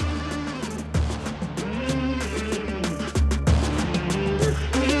 folks.